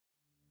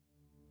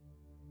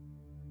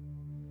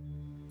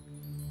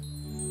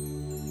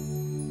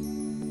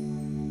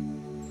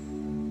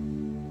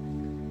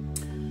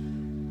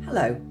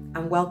Hello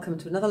and welcome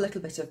to another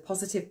little bit of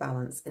positive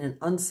balance in an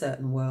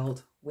uncertain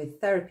world with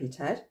Therapy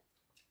Ted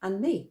and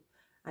me.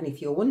 And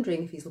if you're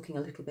wondering if he's looking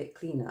a little bit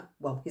cleaner,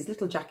 well, his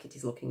little jacket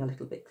is looking a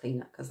little bit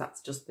cleaner because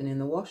that's just been in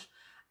the wash.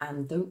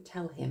 And don't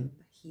tell him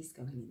he's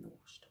going in the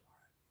wash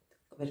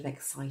tomorrow. A bit of an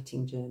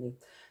exciting journey.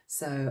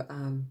 So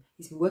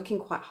he's been working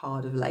quite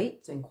hard of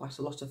late, doing quite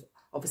a lot of,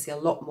 obviously a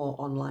lot more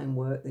online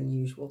work than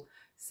usual.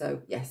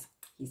 So yes,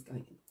 he's going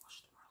in the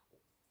wash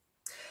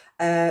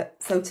tomorrow.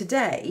 So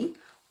today,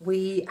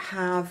 we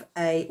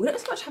don't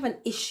so much have an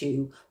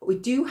issue, but we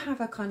do have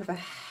a kind of a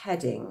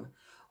heading,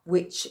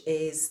 which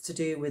is to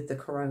do with the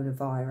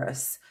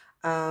coronavirus.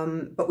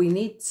 But we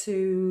need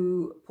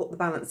to put the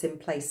balance in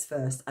place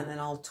first, and then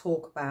I'll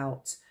talk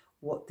about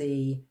what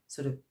the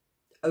sort of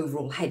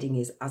overall heading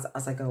is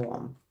as I go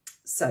on.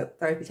 So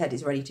Therapy Ted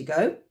is ready to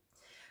go,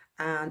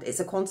 and it's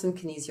a quantum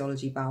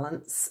kinesiology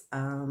balance.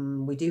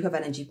 We do have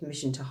energy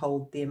permission to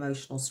hold the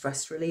emotional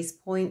stress release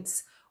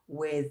points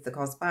with the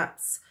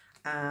Cosbats.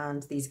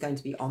 And these are going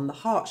to be on the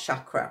heart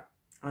chakra,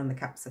 and the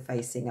caps are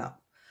facing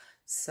up.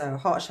 So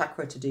heart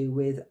chakra to do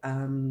with,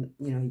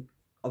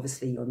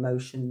 obviously your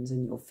emotions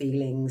and your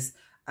feelings,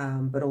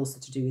 but also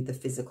to do with the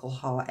physical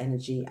heart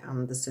energy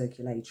and the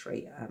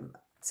circulatory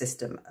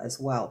system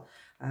as well.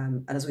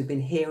 And as we've been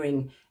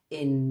hearing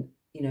in,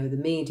 the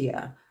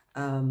media,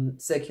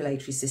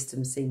 circulatory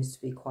system seems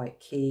to be quite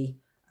key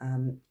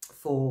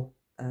for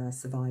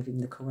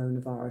surviving the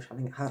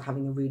coronavirus,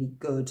 having a really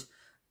good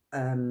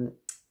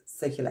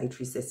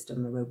circulatory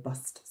system, a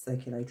robust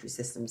circulatory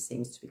system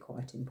seems to be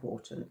quite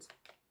important.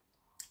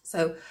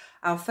 So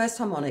our first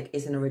harmonic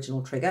is an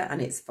original trigger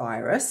and it's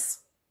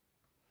virus.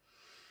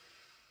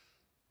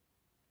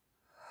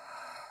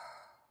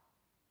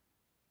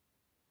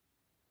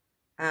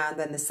 And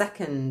then the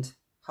second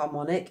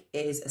harmonic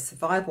is a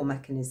survival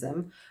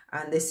mechanism,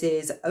 and this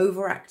is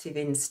overactive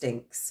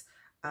instincts.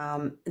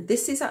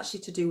 This is actually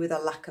to do with a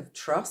lack of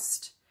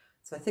trust.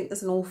 So I think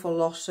there's an awful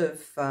lot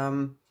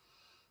of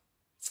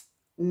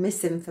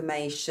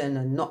misinformation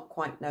and not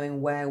quite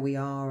knowing where we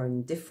are,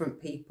 and different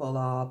people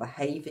are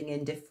behaving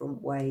in different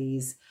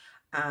ways.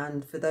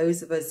 And for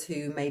those of us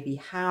who maybe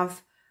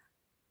have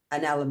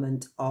an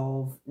element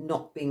of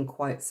not being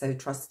quite so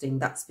trusting,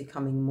 that's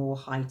becoming more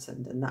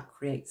heightened, and that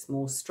creates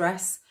more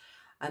stress,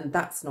 and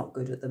that's not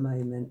good at the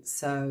moment.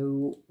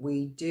 So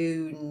we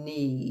do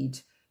need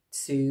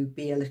to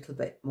be a little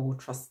bit more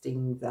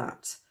trusting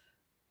that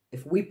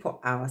if we put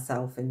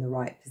ourselves in the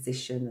right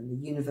position and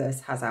the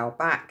universe has our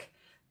back,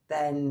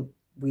 then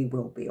we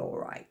will be all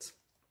right.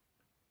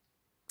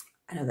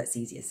 I know that's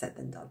easier said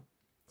than done.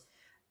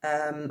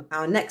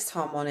 Our next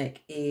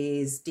harmonic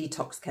is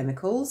detox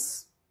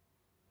chemicals.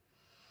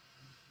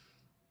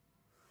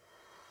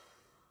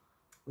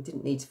 We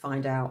didn't need to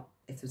find out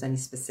if there was any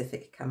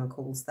specific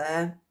chemicals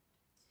there.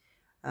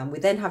 We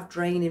then have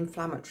drain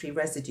inflammatory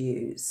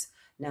residues.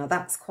 Now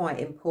that's quite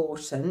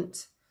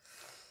important.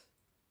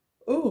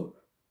 Oh.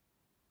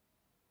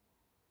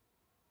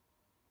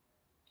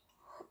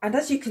 And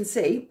as you can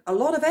see, a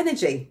lot of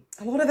energy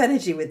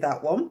with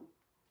that one,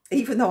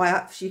 even though I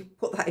actually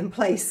put that in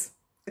place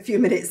a few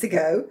minutes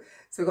ago.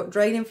 So we've got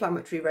drain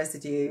inflammatory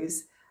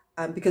residues,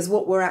 because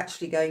what we're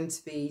actually going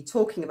to be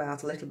talking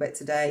about a little bit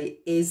today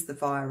is the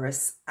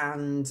virus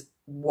and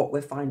what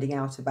we're finding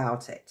out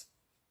about it.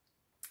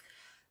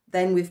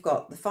 Then we've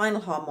got the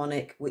final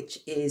harmonic, which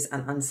is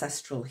an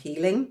ancestral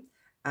healing,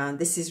 and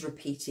this is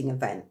repeating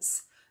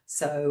events.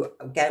 So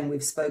again,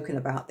 we've spoken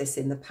about this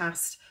in the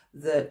past,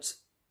 that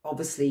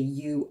obviously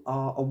you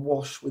are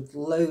awash with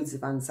loads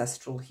of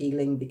ancestral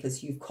healing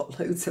because you've got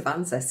loads of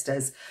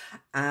ancestors,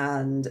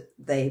 and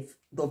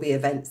there'll be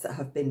events that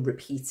have been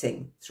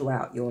repeating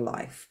throughout your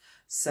life.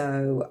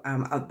 So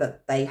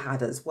that they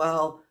had as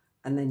well.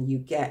 And then you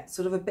get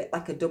sort of a bit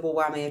like a double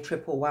whammy, a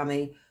triple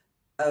whammy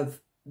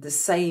of the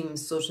same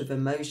sort of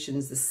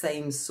emotions, the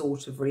same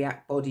sort of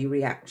body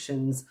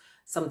reactions.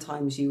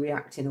 Sometimes you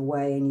react in a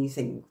way and you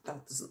think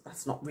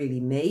that's not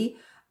really me.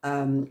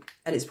 And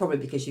it's probably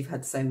because you've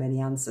had so many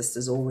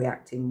ancestors all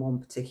react in one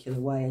particular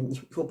way, and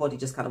your body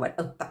just kind of went,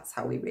 oh, that's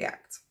how we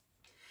react.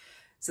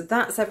 So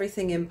that's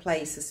everything in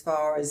place as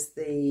far as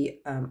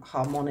the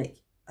harmonic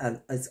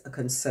is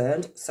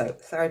concerned. So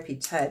Therapy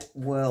Ted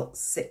will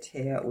sit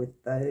here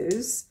with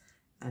those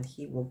and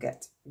he will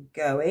get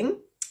going,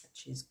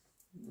 which is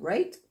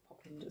great.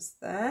 Pop in just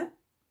there.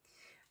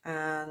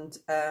 And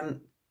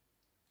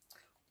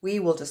we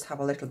will just have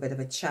a little bit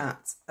of a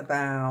chat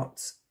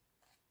about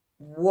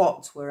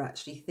what we're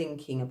actually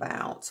thinking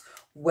about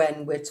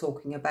when we're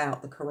talking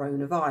about the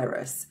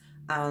coronavirus,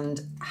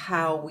 and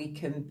how we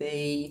can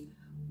be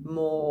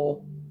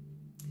more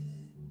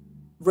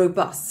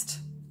robust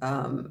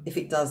if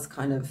it does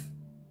kind of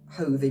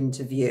hove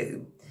into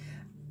view.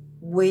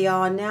 We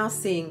are now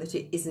seeing that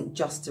it isn't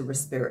just a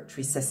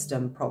respiratory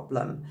system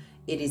problem,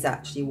 it is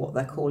actually what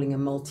they're calling a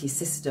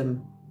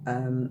multi-system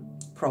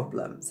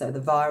problem. So the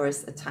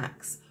virus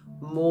attacks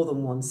more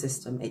than one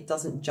system. It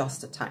doesn't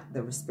just attack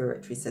the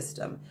respiratory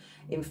system.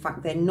 In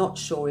fact, they're not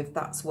sure if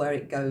that's where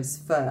it goes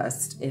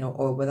first,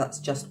 or whether that's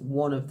just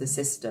one of the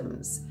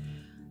systems.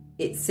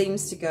 It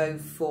seems to go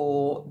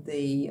for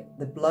the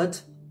blood.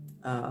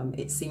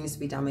 It seems to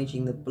be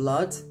damaging the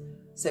blood.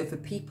 So for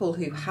people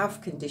who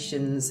have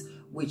conditions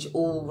which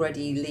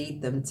already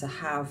lead them to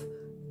have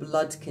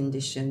blood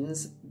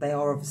conditions, they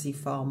are obviously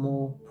far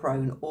more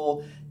prone,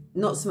 or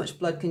not so much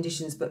blood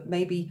conditions, but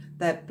maybe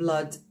their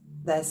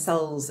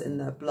cells in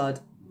their blood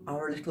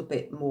are a little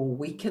bit more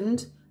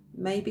weakened,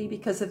 maybe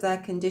because of their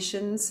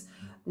conditions.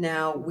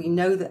 Now, we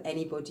know that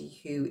anybody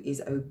who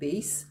is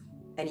obese,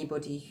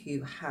 anybody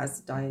who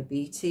has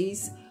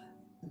diabetes,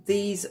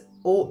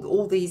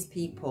 all these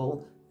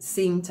people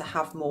seem to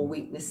have more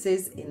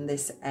weaknesses in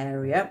this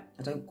area.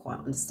 I don't quite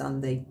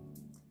understand the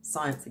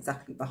science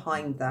exactly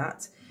behind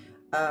that.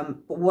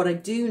 But what I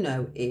do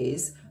know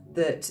is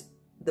that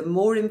the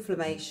more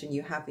inflammation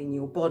you have in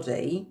your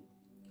body,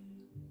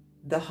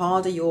 the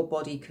harder your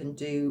body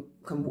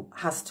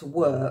has to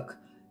work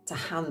to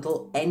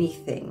handle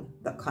anything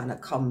that kind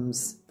of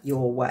comes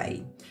your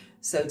way.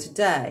 So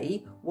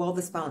today, while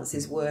this balance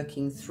is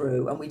working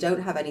through, and we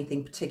don't have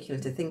anything particular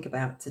to think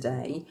about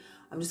today,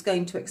 I'm just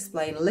going to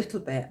explain a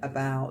little bit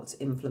about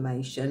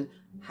inflammation,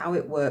 how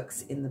it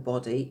works in the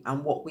body,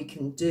 and what we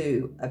can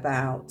do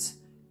about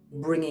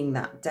bringing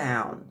that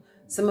down.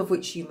 Some of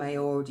which you may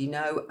already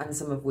know, and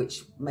some of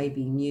which may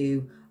be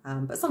new,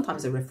 but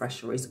sometimes a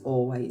refresher is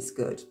always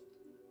good.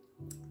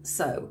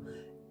 So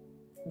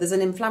there's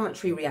an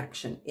inflammatory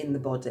reaction in the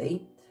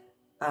body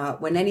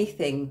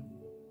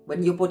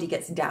when your body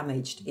gets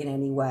damaged in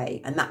any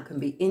way, and that can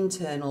be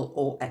internal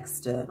or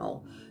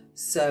external.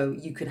 So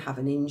you could have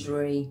an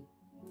injury,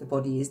 the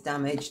body is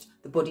damaged,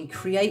 the body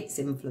creates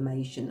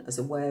inflammation as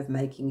a way of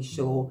making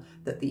sure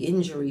that the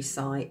injury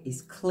site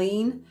is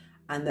clean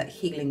and that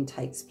healing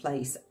takes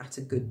place at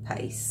a good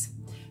pace.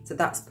 So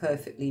that's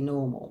perfectly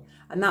normal.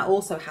 And that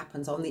also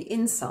happens on the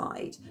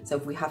inside. So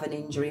if we have an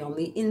injury on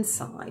the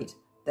inside,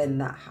 then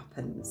that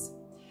happens.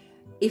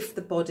 If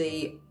the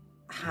body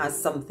has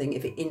something,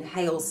 if it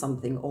inhales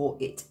something or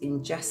it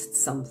ingests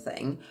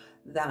something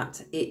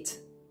that it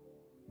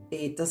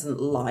doesn't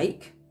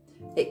like,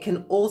 it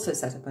can also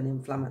set up an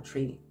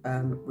inflammatory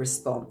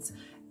response.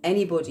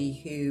 Anybody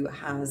who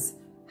has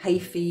hay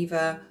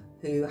fever,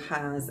 who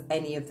has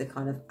any of the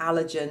kind of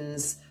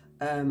allergens,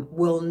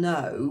 will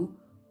know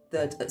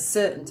that at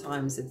certain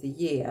times of the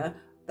year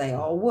they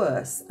are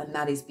worse, and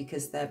that is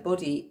because their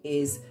body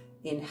is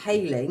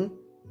inhaling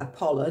a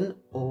pollen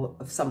or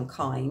of some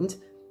kind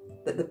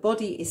that the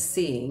body is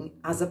seeing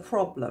as a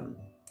problem.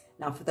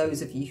 Now, for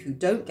those of you who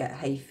don't get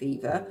hay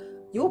fever,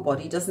 your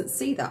body doesn't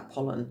see that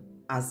pollen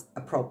as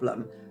a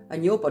problem,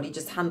 and your body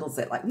just handles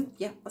it like,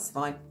 yeah, that's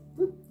fine,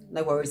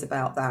 no worries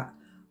about that.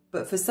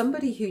 But for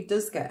somebody who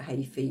does get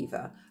hay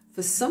fever,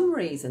 for some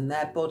reason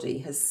their body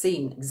has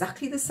seen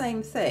exactly the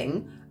same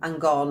thing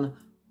and gone,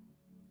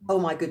 oh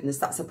my goodness,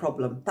 that's a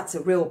problem, that's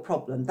a real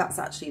problem, that's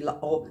actually,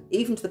 or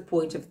even to the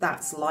point of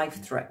that's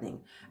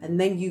life-threatening. And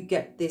then you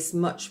get this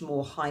much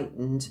more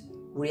heightened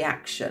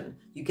reaction.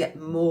 You get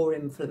more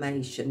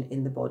inflammation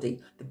in the body.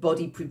 The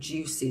body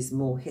produces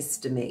more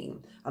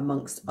histamine,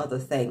 amongst other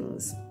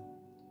things.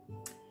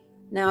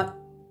 Now,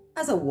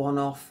 as a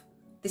one-off,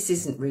 this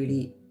isn't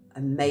really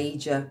a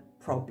major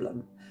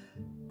problem.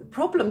 The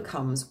problem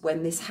comes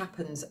when this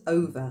happens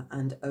over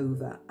and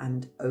over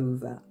and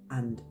over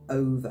and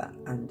over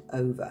and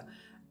over,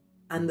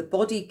 and the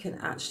body can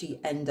actually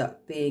end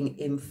up being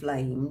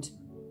inflamed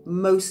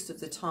most of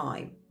the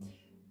time.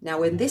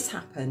 Now, when this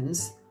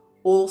happens,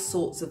 all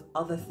sorts of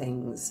other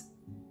things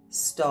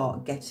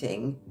start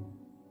getting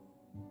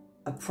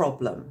a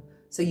problem.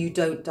 So you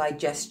don't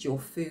digest your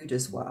food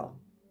as well.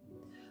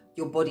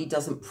 Your body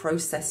doesn't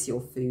process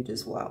your food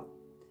as well.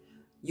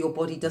 Your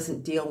body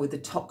doesn't deal with the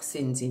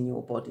toxins in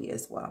your body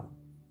as well.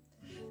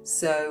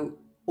 So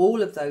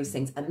all of those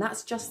things, and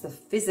that's just the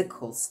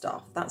physical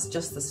stuff. That's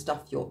just the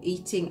stuff you're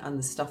eating and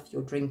the stuff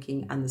you're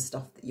drinking and the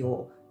stuff that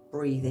you're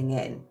breathing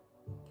in.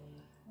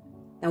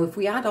 Now, if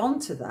we add on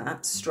to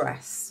that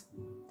stress,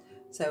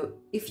 so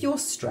if you're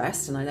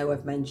stressed, and I know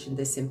I've mentioned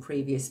this in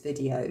previous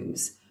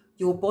videos,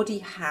 your body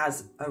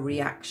has a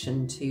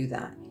reaction to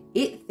that.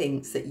 It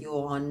thinks that you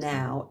are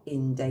now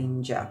in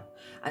danger,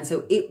 and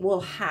so it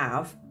will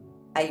have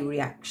a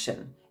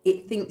reaction.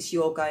 It thinks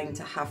you're going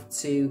to have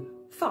to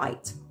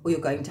fight, or you're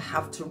going to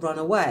have to run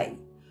away.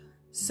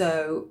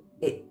 So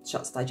it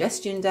shuts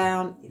digestion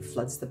down, it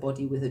floods the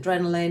body with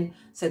adrenaline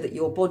so that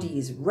your body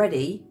is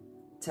ready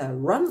to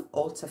run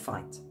or to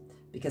fight,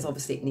 because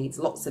obviously it needs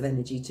lots of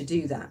energy to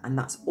do that, and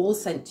that's all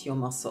sent to your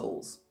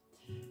muscles.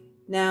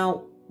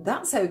 Now,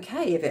 that's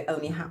okay if it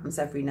only happens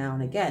every now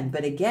and again,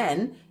 but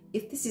again,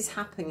 if this is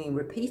happening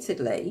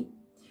repeatedly,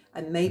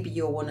 and maybe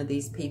you're one of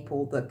these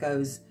people that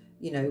goes,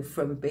 you know,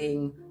 from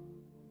being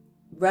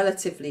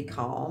relatively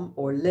calm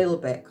or a little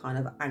bit kind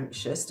of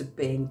anxious to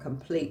being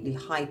completely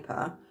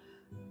hyper,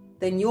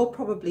 then you're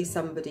probably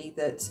somebody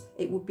that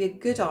it would be a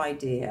good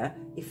idea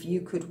if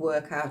you could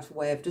work out a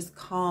way of just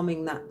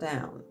calming that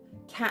down.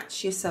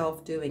 Catch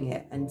yourself doing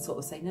it and sort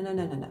of say, no, no,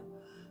 no, no, no.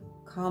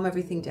 Calm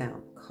everything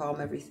down,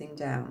 calm everything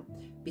down.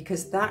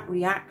 Because that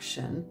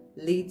reaction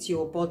leads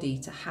your body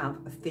to have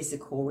a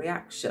physical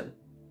reaction.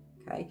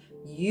 okay?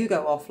 You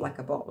go off like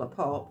a bottle of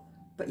pop,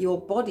 but your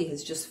body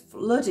has just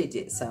flooded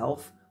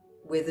itself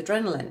with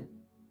adrenaline.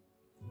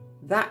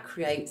 That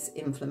creates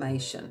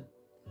inflammation.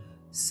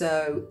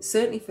 So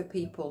certainly for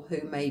people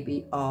who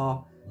maybe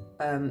are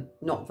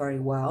not very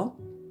well,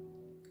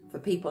 for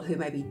people who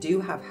maybe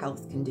do have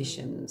health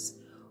conditions,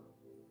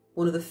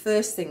 one of the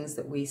first things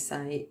that we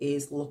say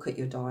is look at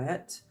your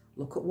diet,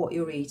 look at what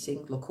you're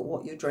eating, look at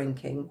what you're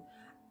drinking,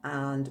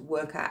 and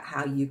work out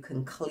how you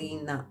can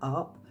clean that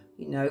up.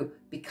 You know,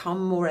 become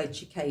more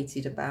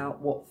educated about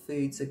what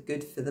foods are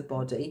good for the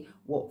body,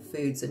 what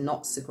foods are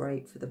not so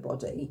great for the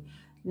body.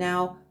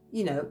 Now,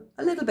 you know,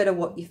 a little bit of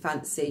what you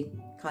fancy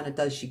kind of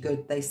does you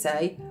good, they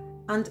say,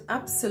 and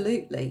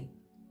absolutely,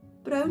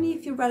 but only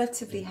if you're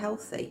relatively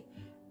healthy.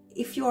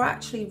 If you're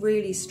actually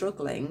really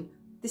struggling,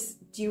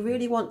 do you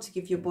really want to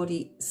give your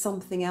body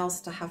something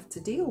else to have to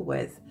deal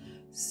with?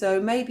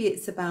 So maybe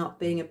it's about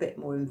being a bit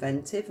more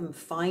inventive and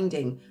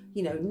finding,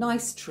 you know,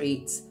 nice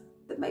treats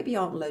that maybe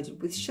aren't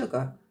loaded with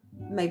sugar,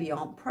 maybe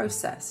aren't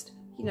processed,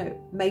 you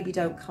know, maybe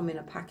don't come in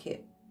a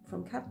packet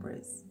from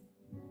Cadbury's.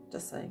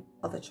 Just saying,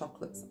 other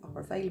chocolates are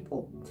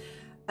available.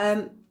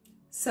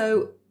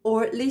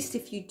 Or at least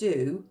if you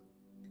do,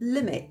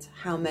 limit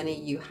how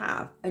many you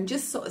have and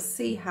just sort of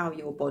see how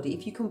your body,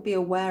 if you can be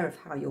aware of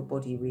how your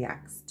body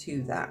reacts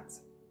to that.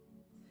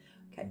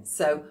 Okay,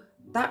 so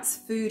that's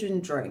food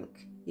and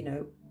drink. You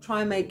know,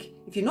 try and make,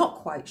 if you're not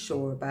quite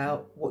sure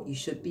about what you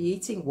should be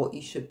eating, what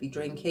you should be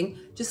drinking,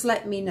 just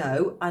let me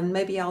know, and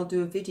maybe I'll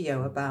do a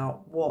video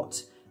about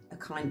what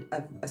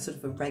a sort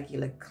of a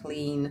regular,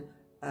 clean,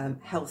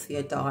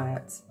 healthier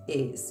diet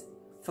is.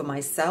 For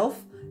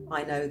myself,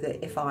 I know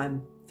that if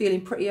I'm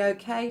feeling pretty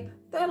okay,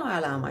 then I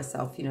allow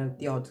myself, you know,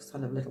 the odd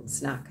kind of little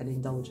snack and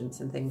indulgence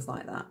and things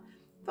like that.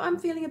 If I'm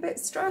feeling a bit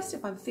stressed,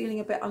 if I'm feeling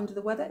a bit under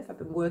the weather, if I've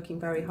been working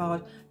very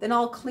hard, then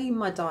I'll clean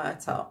my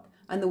diet up.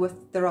 And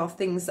there are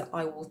things that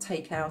I will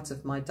take out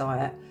of my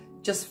diet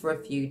just for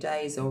a few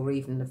days or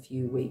even a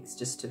few weeks,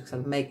 just to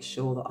sort of make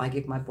sure that I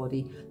give my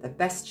body the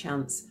best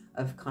chance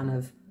of kind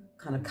of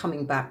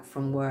coming back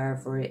from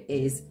wherever it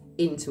is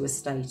into a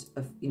state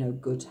of, you know,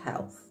 good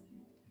health.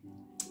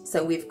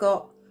 So we've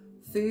got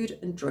food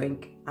and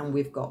drink, and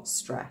we've got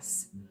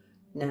stress.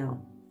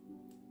 Now,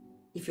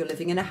 if you're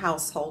living in a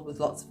household with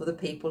lots of other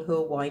people who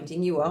are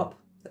winding you up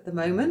at the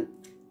moment,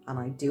 and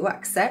I do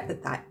accept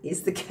that that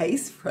is the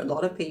case for a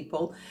lot of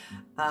people,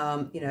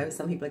 you know,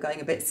 some people are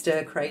going a bit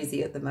stir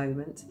crazy at the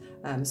moment,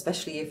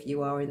 especially if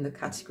you are in the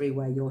category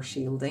where you're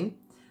shielding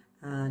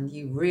and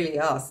you really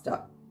are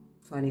stuck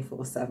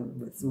 24/7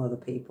 with some other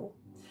people.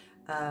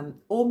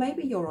 Or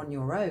maybe you're on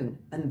your own,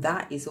 and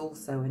that is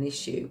also an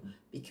issue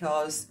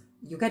because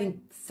you're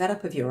getting fed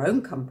up of your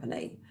own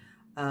company.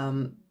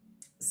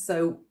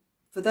 So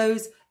for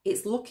those,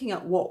 it's looking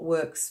at what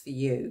works for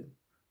you.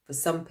 For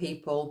some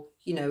people,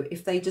 you know,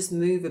 if they just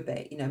move a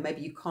bit, you know,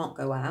 maybe you can't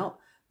go out,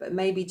 but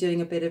maybe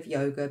doing a bit of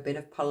yoga, a bit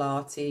of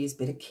Pilates, a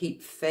bit of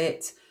keep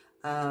fit,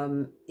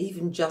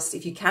 even just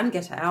if you can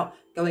get out,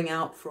 going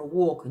out for a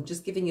walk and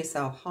just giving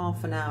yourself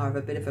half an hour of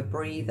a bit of a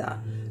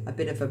breather, a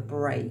bit of a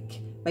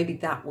break. Maybe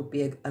that would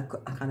be a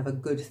kind of a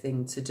good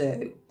thing to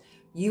do.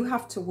 You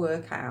have to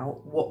work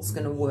out what's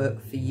going to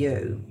work for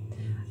you.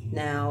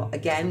 Now,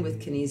 again,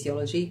 with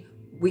kinesiology,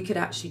 we could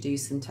actually do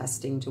some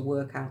testing to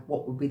work out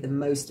what would be the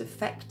most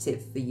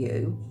effective for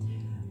you.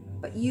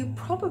 But you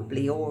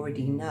probably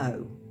already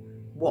know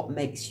what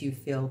makes you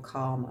feel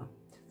calmer.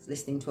 I was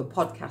listening to a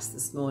podcast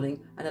this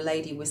morning, and a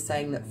lady was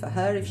saying that for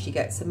her, if she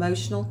gets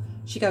emotional,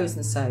 she goes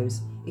and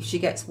sews. If she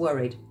gets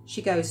worried,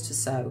 she goes to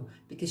sew,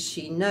 because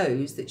she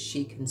knows that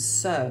she can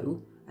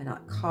sew and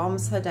that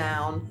calms her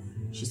down.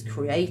 She's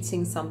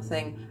creating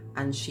something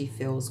and she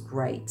feels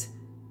great.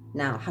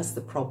 Now, has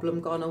the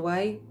problem gone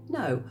away?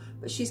 No,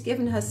 but she's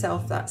given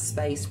herself that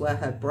space where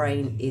her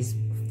brain is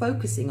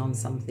focusing on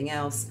something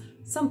else,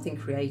 something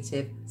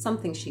creative,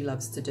 something she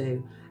loves to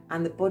do,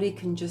 and the body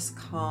can just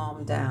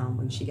calm down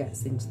when she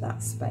gets into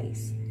that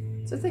space.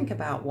 So think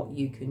about what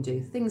you can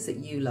do, things that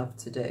you love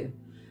to do,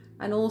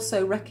 and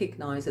also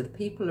recognize that the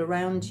people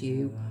around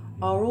you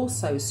are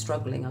also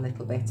struggling a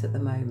little bit at the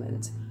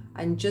moment,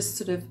 and just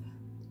sort of,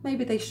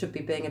 maybe they should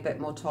be being a bit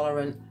more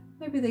tolerant,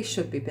 maybe they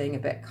should be being a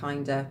bit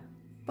kinder,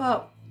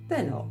 but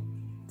they're not.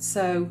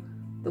 So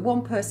the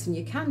one person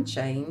you can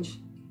change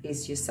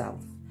is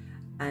yourself,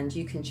 and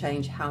you can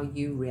change how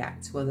you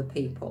react to other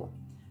people.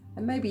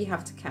 And maybe you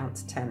have to count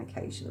to 10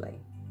 occasionally.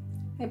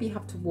 Maybe you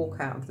have to walk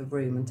out of the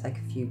room and take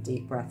a few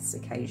deep breaths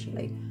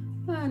occasionally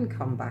and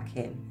come back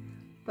in.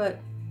 But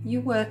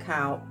you work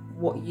out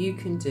what you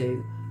can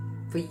do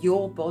for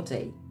your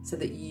body so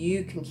that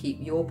you can keep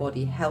your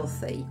body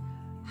healthy,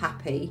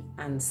 happy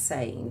and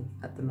sane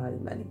at the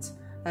moment.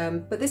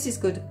 But this is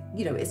good,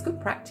 you know, it's good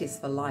practice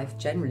for life,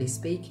 generally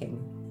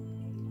speaking.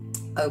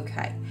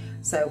 Okay,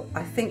 so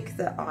I think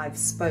that I've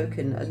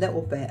spoken a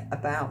little bit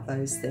about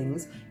those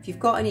things. If you've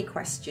got any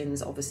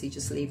questions, obviously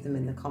just leave them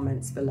in the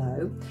comments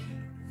below.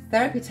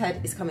 Therapy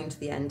Ted is coming to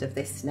the end of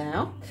this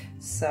now.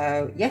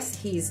 So yes,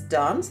 he's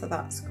done, so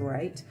that's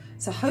great.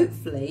 So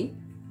hopefully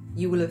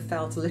you will have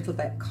felt a little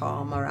bit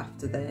calmer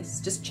after this.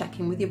 Just check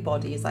in with your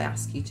body as I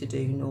ask you to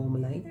do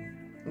normally.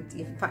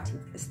 In fact,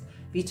 if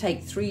you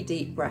take 3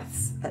 deep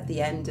breaths at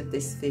the end of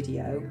this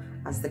video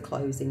as the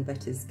closing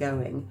bit is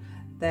going,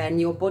 then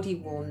your body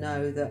will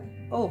know that,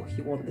 oh,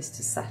 you want this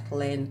to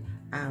settle in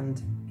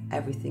and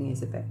everything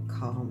is a bit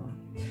calmer.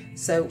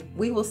 So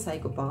we will say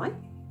goodbye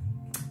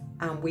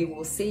and we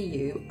will see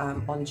you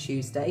on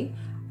Tuesday.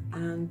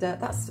 And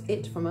that's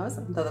it from us.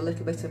 Another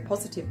little bit of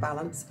positive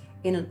balance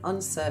in an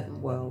uncertain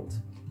world.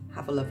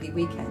 Have a lovely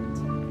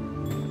weekend.